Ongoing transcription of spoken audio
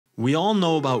We all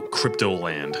know about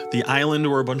Cryptoland, the island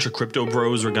where a bunch of crypto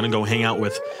bros are gonna go hang out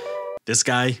with this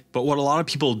guy. But what a lot of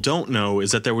people don't know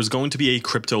is that there was going to be a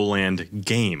Cryptoland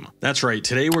game. That's right,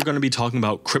 today we're going to be talking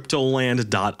about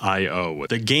Cryptoland.io,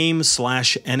 the game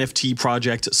slash NFT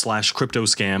project slash crypto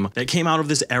scam that came out of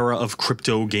this era of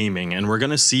crypto gaming, and we're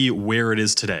going to see where it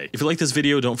is today. If you like this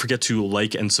video, don't forget to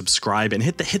like and subscribe and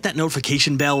hit that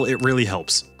notification bell, it really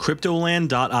helps.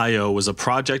 Cryptoland.io was a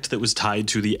project that was tied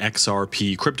to the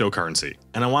XRP cryptocurrency,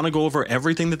 and I want to go over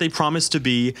everything that they promised to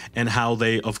be and how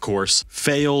they, of course,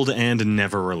 failed and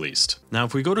never released. Now,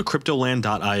 if we go to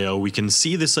Cryptoland.io, we can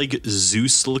see this like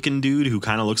Zeus looking dude who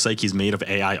kind of looks like he's made of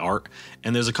AI art,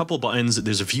 and there's a couple buttons,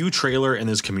 there's a view trailer, and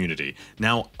there's community.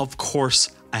 Now, of course,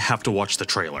 I have to watch the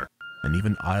trailer. And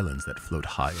even islands that float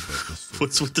high above the surface.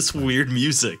 What's with this weird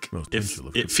music?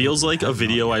 It feels like a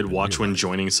video I'd watch when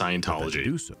joining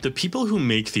Scientology. The people who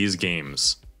make these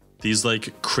games, these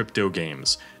like crypto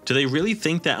games, do they really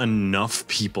think that enough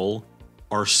people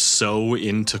are so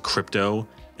into crypto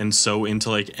and so into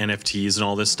like NFTs and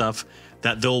all this stuff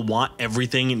that they'll want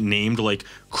everything named like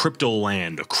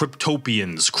Cryptoland,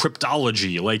 Cryptopians,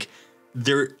 Cryptology? Like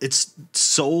it's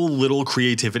so little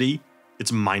creativity.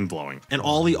 It's mind-blowing. And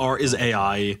all the art is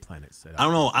AI. I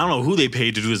don't know who they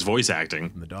paid to do this voice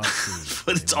acting.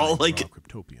 But it's all like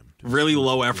really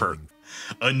low effort.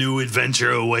 A new adventure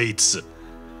awaits.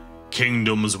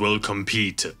 Kingdoms will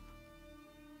compete.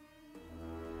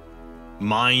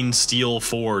 Mine, steel,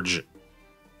 forge.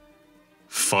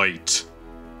 Fight.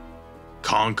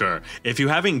 Conquer. If you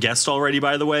haven't guessed already,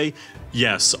 by the way,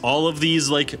 yes, all of these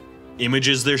like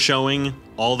images they're showing,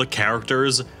 all the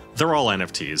characters, they're all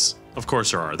NFTs. Of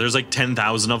course there are. There's like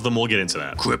 10,000 of them. We'll get into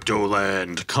that.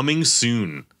 Cryptoland coming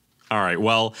soon. All right,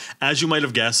 well, as you might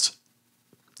have guessed,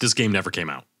 this game never came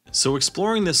out. So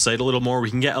exploring this site a little more, we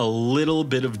can get a little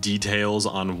bit of details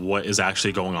on what is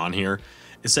actually going on here.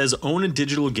 It says, own a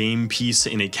digital game piece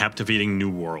in a captivating new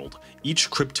world.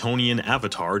 Each Kryptonian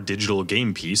avatar digital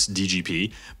game piece,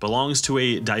 DGP, belongs to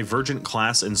a divergent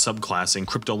class and subclass in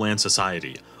Cryptoland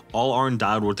society. All are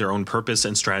endowed with their own purpose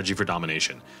and strategy for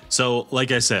domination. So,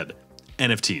 like I said,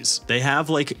 NFTs. They have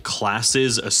like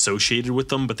classes associated with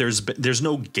them, but there's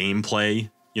no gameplay.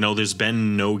 You know, there's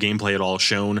been no gameplay at all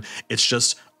shown. It's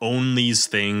just own these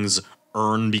things,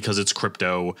 earn because it's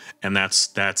crypto, and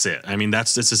that's it. I mean,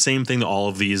 it's the same thing that all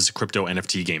of these crypto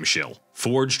NFT games shill.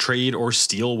 Forge, trade, or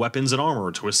steal weapons and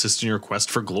armor to assist in your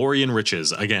quest for glory and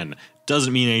riches. Again,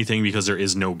 doesn't mean anything because there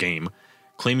is no game.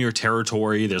 Claim your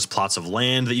territory, there's plots of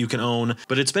land that you can own,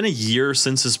 but it's been a year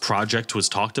since this project was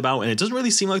talked about, and it doesn't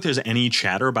really seem like there's any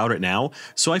chatter about it now,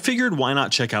 so I figured why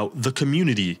not check out the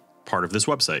community part of this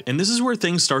website. And this is where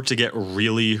things start to get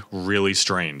really, really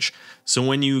strange. So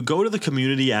when you go to the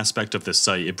community aspect of this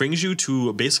site, it brings you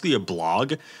to basically a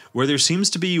blog where there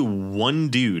seems to be one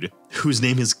dude whose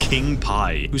name is King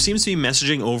Pi, who seems to be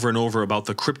messaging over and over about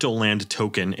the Cryptoland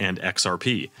token and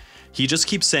XRP. He just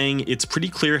keeps saying it's pretty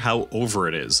clear how over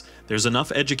it is. There's enough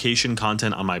education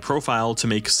content on my profile to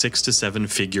make 6 to 7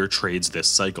 figure trades this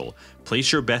cycle.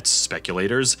 Place your bets,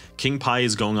 speculators. King Pi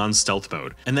is going on stealth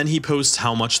mode. And then he posts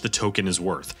how much the token is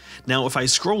worth. Now, if I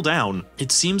scroll down, it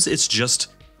seems it's just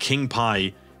King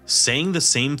Pi saying the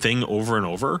same thing over and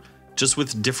over, just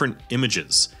with different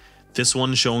images. This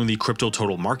one showing the crypto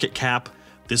total market cap,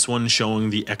 this one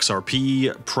showing the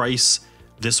XRP price,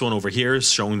 this one over here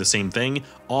is showing the same thing,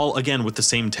 all again with the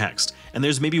same text. And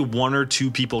there's maybe 1 or 2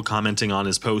 people commenting on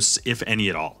his posts, if any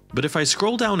at all. But if I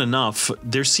scroll down enough,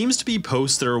 there seems to be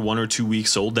posts that are 1 or 2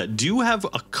 weeks old that do have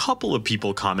a couple of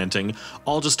people commenting,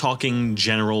 all just talking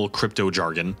general crypto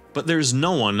jargon. But there's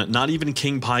no one, not even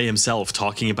King Pi himself,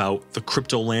 talking about the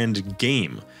Cryptoland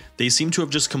game. They seem to have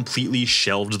just completely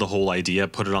shelved the whole idea,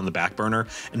 put it on the back burner,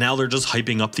 and now they're just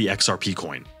hyping up the XRP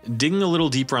coin. Digging a little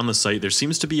deeper on the site, there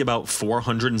seems to be about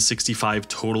 465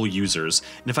 total users,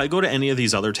 and if I go to any of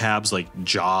these other tabs like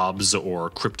jobs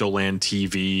or Cryptoland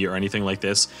TV or anything like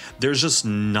this, there's just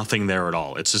nothing there at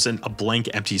all. It's just a blank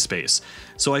empty space.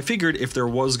 So I figured if there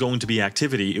was going to be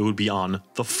activity, it would be on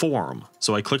the forum.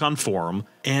 So I click on forum,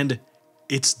 and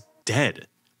it's dead.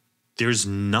 There's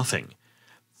nothing.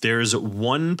 There's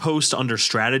 1 post under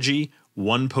strategy,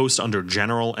 1 post under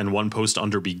general, and 1 post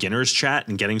under beginners chat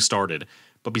and getting started.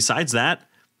 But besides that,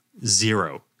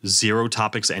 zero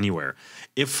topics anywhere.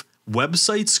 If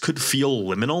websites could feel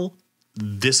liminal,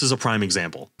 this is a prime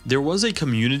example. There was a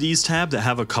communities tab that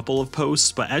have a couple of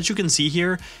posts, but as you can see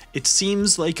here, it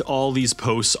seems like all these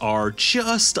posts are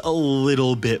just a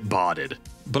little bit botted.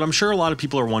 But I'm sure a lot of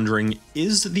people are wondering,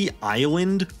 is the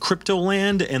island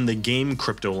Cryptoland and the game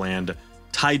Cryptoland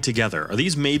tied together? Are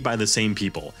these made by the same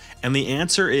people? And the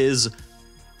answer is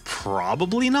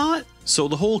Probably not. So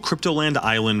the whole Cryptoland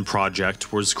Island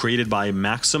project was created by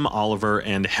Maxim Oliver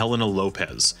and Helena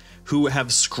Lopez, who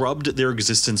have scrubbed their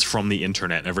existence from the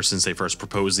internet ever since they first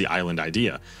proposed the island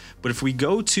idea. But if we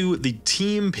go to the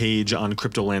team page on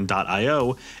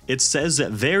Cryptoland.io, it says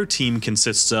that their team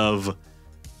consists of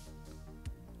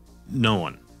no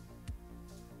one.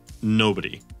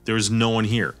 Nobody. There is no one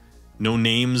here. No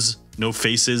names, no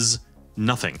faces,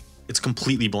 nothing. It's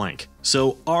completely blank.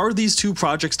 So are these two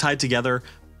projects tied together?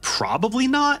 Probably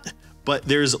not, but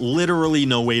there's literally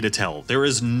no way to tell. There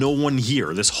is no one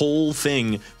here. This whole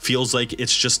thing feels like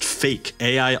it's just fake.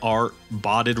 AI art,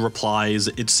 botted replies.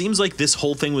 It seems like this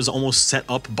whole thing was almost set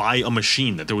up by a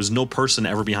machine, that there was no person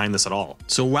ever behind this at all.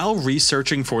 So while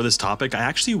researching for this topic, I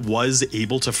actually was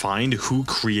able to find who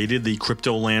created the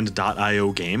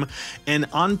Cryptoland.io game, and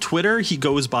on Twitter, he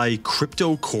goes by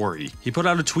Crypto Corey. He put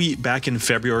out a tweet back in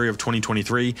February of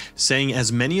 2023 saying,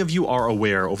 "As many of you are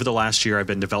aware, over the last year I've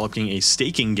been developing a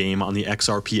staking game on the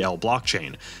XRPL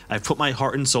blockchain. I've put my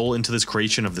heart and soul into this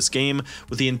creation of this game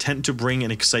with the intent to bring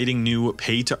an exciting new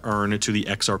pay-to-earn to the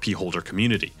XRP holder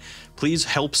community. Please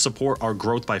help support our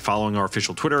growth by following our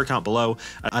official Twitter account below.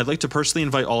 I'd like to personally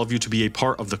invite all of you to be a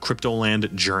part of the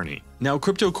Cryptoland journey." Now,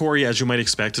 Crypto Corey, as you might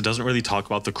expect, doesn't really talk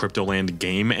about the Cryptoland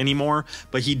game anymore,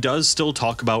 but he does still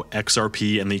talk about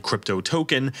XRP and the crypto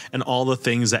token and all the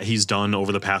things that he's done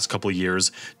over the past couple of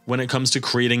years when it comes to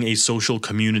creating a social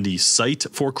community site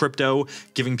for crypto,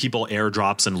 giving people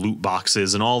airdrops and loot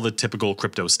boxes and all the typical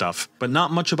crypto stuff, but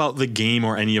not much about the game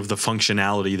or any of the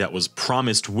functionality that was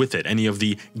promised with it, any of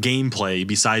the gameplay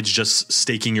besides just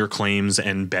staking your claims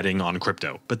and betting on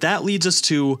crypto. But that leads us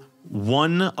to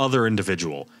one other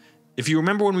individual. If you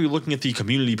remember when we were looking at the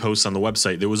community posts on the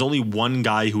website, there was only one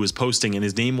guy who was posting, and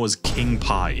his name was King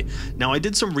Pie. Now, I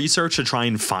did some research to try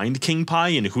and find King Pie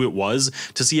and who it was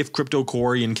to see if Crypto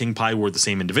Corey and King Pie were the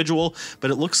same individual,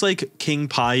 but it looks like King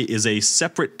Pie is a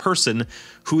separate person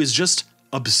who is just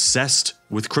obsessed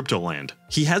with Cryptoland.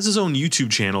 He has his own YouTube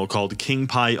channel called King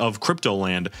Pie of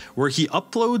Cryptoland, where he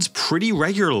uploads pretty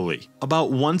regularly,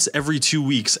 about once every 2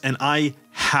 weeks, and I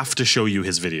have to show you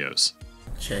his videos.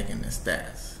 Checking the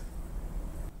stats.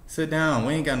 Sit down,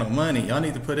 we ain't got no money. Y'all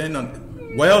need to put in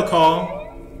on whale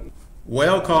call.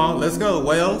 Whale call, let's go,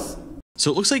 whales. So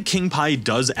it looks like King Pie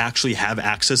does actually have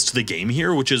access to the game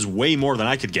here, which is way more than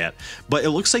I could get, but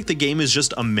it looks like the game is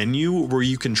just a menu where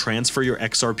you can transfer your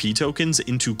XRP tokens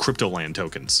into Cryptoland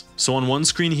tokens. So on one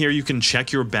screen here, you can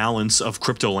check your balance of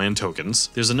Cryptoland tokens.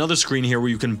 There's another screen here where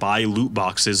you can buy loot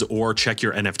boxes or check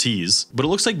your NFTs, but it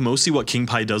looks like mostly what King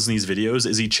Pie does in these videos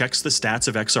is he checks the stats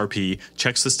of XRP,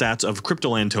 checks the stats of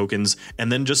Cryptoland tokens,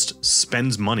 and then just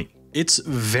spends money. It's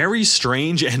very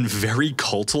strange and very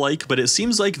cult-like, but it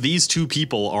seems like these two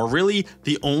people are really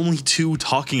the only two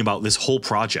talking about this whole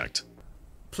project.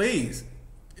 Please,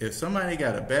 if somebody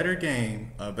got a better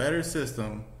game, a better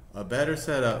system, a better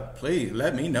setup, please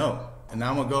let me know. And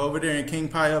I'm gonna go over there and King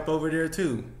Pie up over there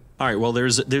too. All right, well,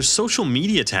 there's social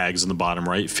media tags in the bottom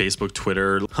right, Facebook,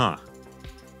 Twitter,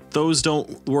 Those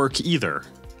don't work either.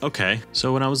 Okay,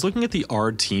 so when I was looking at the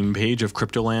R team page of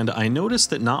Cryptoland, I noticed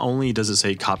that not only does it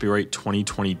say copyright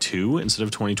 2022 instead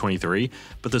of 2023,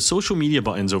 but the social media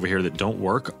buttons over here that don't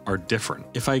work are different.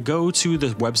 If I go to the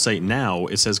website now,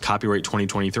 it says copyright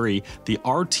 2023, the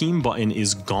R team button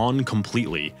is gone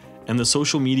completely, and the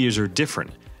social medias are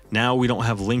different. Now we don't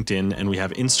have LinkedIn and we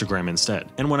have Instagram instead.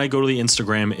 And when I go to the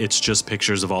Instagram, it's just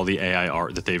pictures of all the AI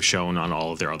art that they've shown on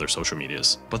all of their other social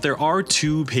medias. But there are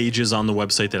two pages on the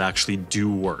website that actually do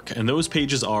work, and those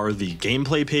pages are the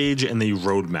gameplay page and the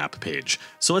roadmap page.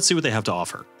 So let's see what they have to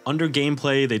offer. Under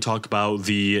gameplay, they talk about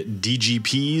the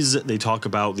DGPs, they talk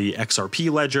about the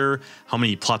XRP ledger, how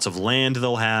many plots of land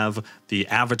they'll have, the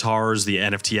avatars, the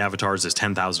NFT avatars, there's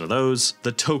 10,000 of those.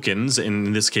 The tokens,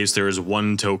 in this case there is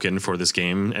one token for this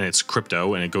game, and it's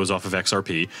crypto, and it goes off of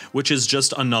XRP, which is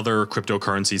just another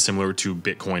cryptocurrency similar to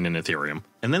Bitcoin and Ethereum.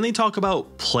 And then they talk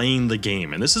about playing the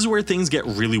game, and this is where things get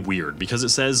really weird, because it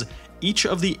says each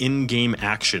of the in-game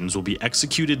actions will be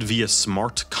executed via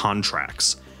smart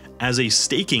contracts. As a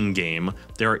staking game,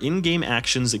 there are in-game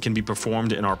actions that can be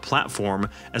performed in our platform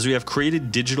as we have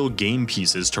created digital game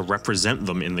pieces to represent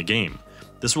them in the game.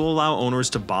 This will allow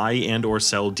owners to buy and or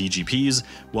sell DGPs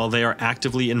while they are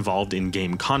actively involved in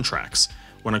game contracts.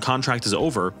 When a contract is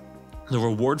over, the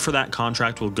reward for that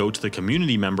contract will go to the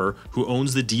community member who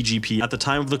owns the DGP at the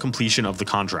time of the completion of the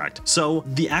contract. So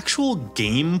the actual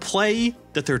gameplay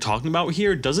that they're talking about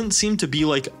here doesn't seem to be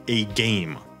like a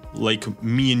game, like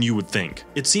me and you would think.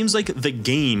 It seems like the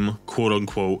game, quote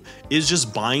unquote, is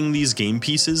just buying these game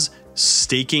pieces,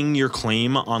 staking your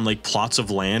claim on like plots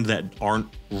of land that aren't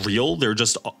real. They're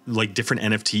just like different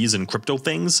NFTs and crypto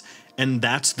things. And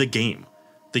that's the game.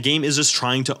 The game is just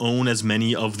trying to own as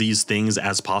many of these things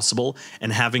as possible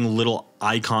and having little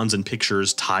icons and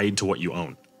pictures tied to what you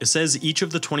own. It says each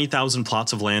of the 20,000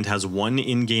 plots of land has one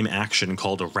in-game action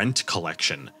called a rent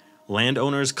collection.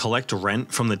 Landowners collect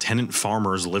rent from the tenant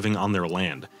farmers living on their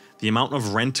land. The amount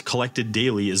of rent collected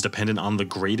daily is dependent on the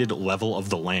graded level of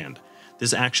the land.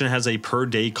 This action has a per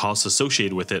day cost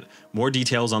associated with it. More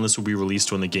details on this will be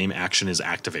released when the game action is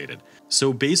activated.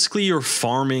 So basically you're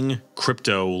farming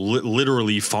crypto,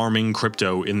 literally farming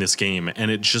crypto in this game,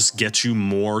 and it just gets you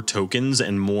more tokens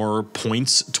and more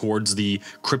points towards the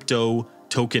crypto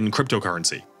token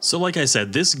cryptocurrency. So like I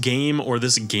said, this game or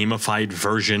this gamified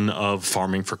version of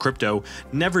farming for crypto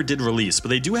never did release, but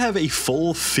they do have a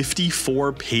full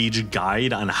 54-page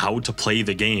guide on how to play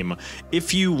the game.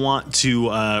 If you want to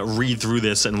read through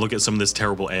this and look at some of this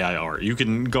terrible AI art, you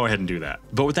can go ahead and do that.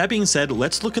 But with that being said,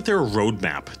 let's look at their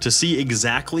roadmap to see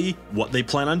exactly what they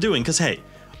plan on doing, because hey,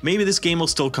 maybe this game will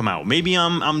still come out. Maybe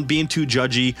I'm being too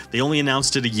judgy. They only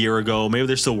announced it a year ago. Maybe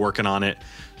they're still working on it.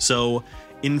 So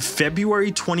in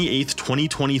February 28th,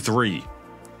 2023,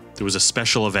 there was a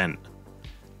special event,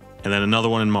 and then another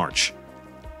one in March,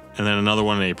 and then another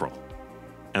one in April,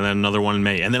 and then another one in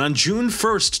May. And then on June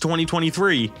 1st,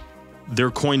 2023, their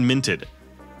coin minted.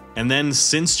 And then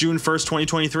since June 1st,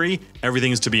 2023,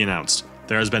 everything is to be announced.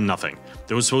 There has been nothing.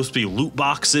 There was supposed to be loot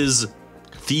boxes,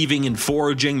 thieving and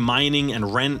foraging, mining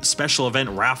and rent, special event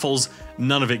raffles.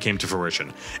 None of it came to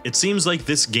fruition. It seems like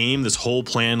this game, this whole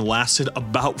plan, lasted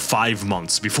about 5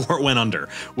 months before it went under,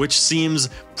 which seems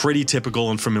pretty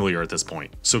typical and familiar at this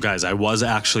point. So guys, I was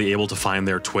actually able to find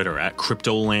their Twitter at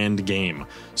Cryptoland Game.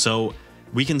 So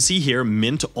we can see here,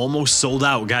 mint almost sold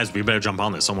out. Guys, we better jump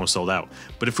on this, almost sold out.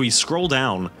 But if we scroll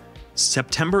down,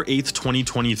 September 8th,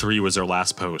 2023 was their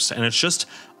last post, and it's just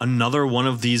another one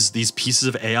of these pieces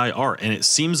of AI art, and it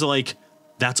seems like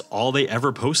that's all they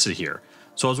ever posted here.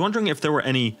 So I was wondering if there were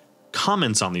any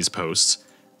comments on these posts,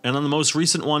 and on the most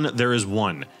recent one, there is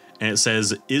one, and it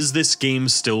says, "Is this game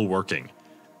still working?"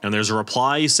 And there's a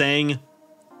reply saying,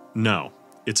 "No,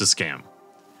 it's a scam."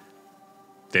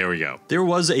 There we go. There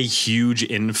was a huge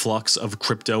influx of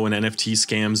crypto and NFT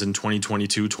scams in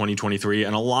 2022, 2023,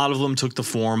 and a lot of them took the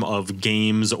form of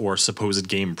games or supposed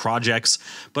game projects,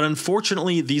 but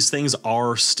unfortunately, these things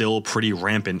are still pretty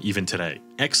rampant even today.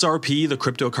 XRP, the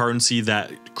cryptocurrency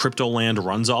that Cryptoland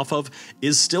runs off of,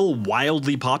 is still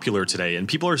wildly popular today, and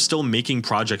people are still making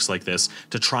projects like this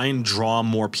to try and draw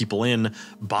more people in,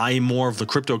 buy more of the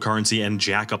cryptocurrency, and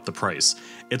jack up the price.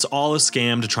 It's all a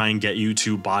scam to try and get you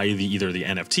to buy either the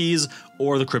NFTs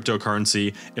or the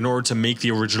cryptocurrency in order to make the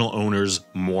original owners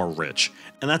more rich.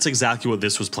 And that's exactly what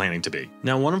this was planning to be.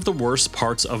 Now, one of the worst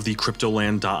parts of the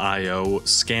Cryptoland.io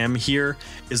scam here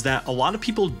is that a lot of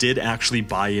people did actually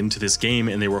buy into this game,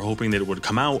 and they were hoping that it would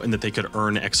come out and that they could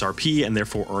earn XRP and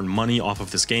therefore earn money off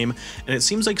of this game. And it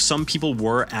seems like some people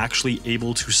were actually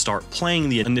able to start playing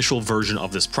the initial version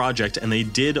of this project, and they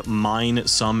did mine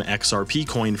some XRP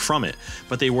coin from it,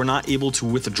 but they were not able to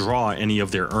withdraw any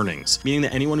of their earnings, meaning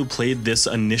that anyone who played this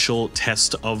initial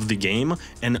test of the game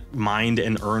and mined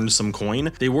and earned some coin,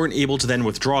 they weren't able to then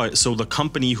withdraw it, so the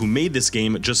company who made this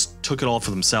game just took it all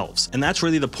for themselves. And that's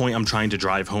really the point I'm trying to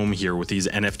drive home here with these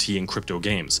NFT and crypto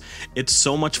games. It's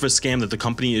so much of a scam that the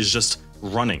company is just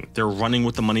running. They're running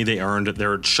with the money they earned.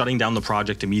 They're shutting down the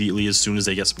project immediately as soon as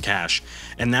they get some cash.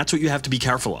 And that's what you have to be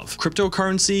careful of.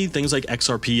 Cryptocurrency, things like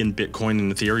XRP and Bitcoin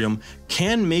and Ethereum,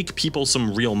 can make people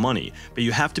some real money, but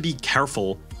you have to be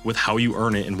careful with how you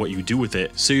earn it and what you do with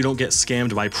it so you don't get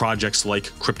scammed by projects like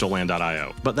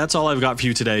Cryptoland.io. But that's all I've got for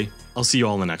you today. I'll see you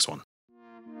all in the next one.